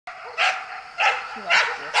She likes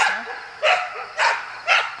this, huh?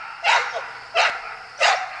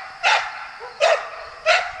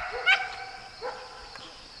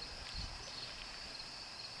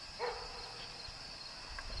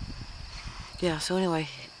 Yeah, so anyway,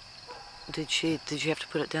 did you have to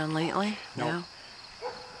put it down lately? No.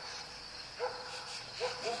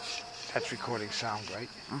 That's recording sound, right?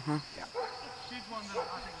 Mm-hmm. Yeah.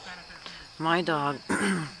 My dog,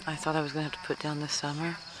 I thought I was going to have to put down this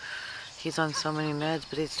summer. He's on so many meds,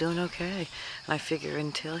 but he's doing okay. And I figure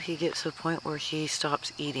until he gets to a point where he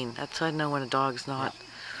stops eating, that's how I know when a dog's not. Yeah.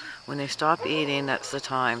 When they stop eating, that's the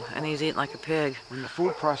time. And he's eating like a pig. When the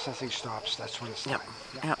food processing stops, that's when it's time.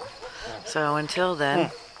 Yep. Yep. So until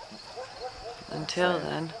then,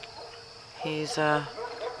 he's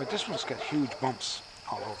But this one's got huge bumps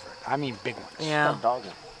all over it. I mean big ones. Yeah.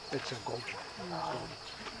 It's a gold.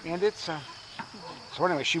 And it's so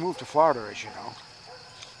anyway, she moved to Florida, as you know,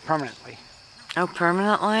 permanently. Oh,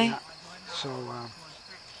 permanently? Yeah. So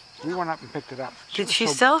we went up and picked it up. Did she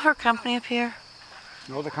sell her company up here?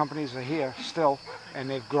 No, the companies are here still, and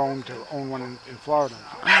they've grown to own one in Florida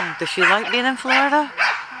now. Oh, does she like being in Florida?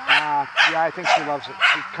 Yeah, I think she loves it.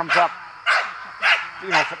 She comes up, you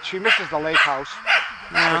know, she misses the lake house.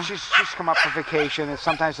 Yeah. But she's come up for vacation, and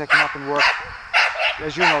sometimes they come up and work.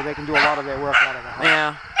 As you know, they can do a lot of their work out of the house.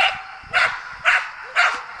 Yeah.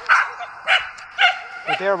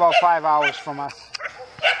 But they're about 5 hours from us.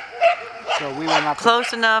 So we went up.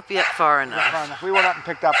 Close enough, yet far enough. Far enough. We went up and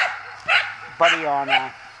picked up Buddy on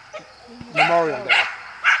Memorial Day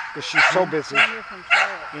because she's so busy.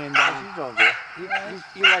 And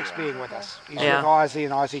he likes being with us. He's with Ozzy,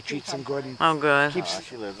 and Ozzy treats him good. And oh, good.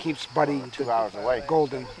 Keeps Buddy 2 hours away.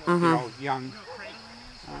 Golden, you know, young.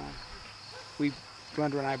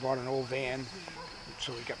 Glenda and I bought an old van,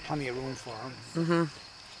 so we got plenty of room for him.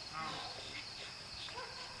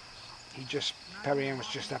 Perry Ann was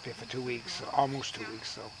just up here for 2 weeks, almost 2 weeks,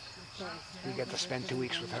 so we got to spend 2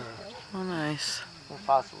 weeks with her. Oh, nice. Well,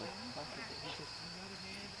 possibly.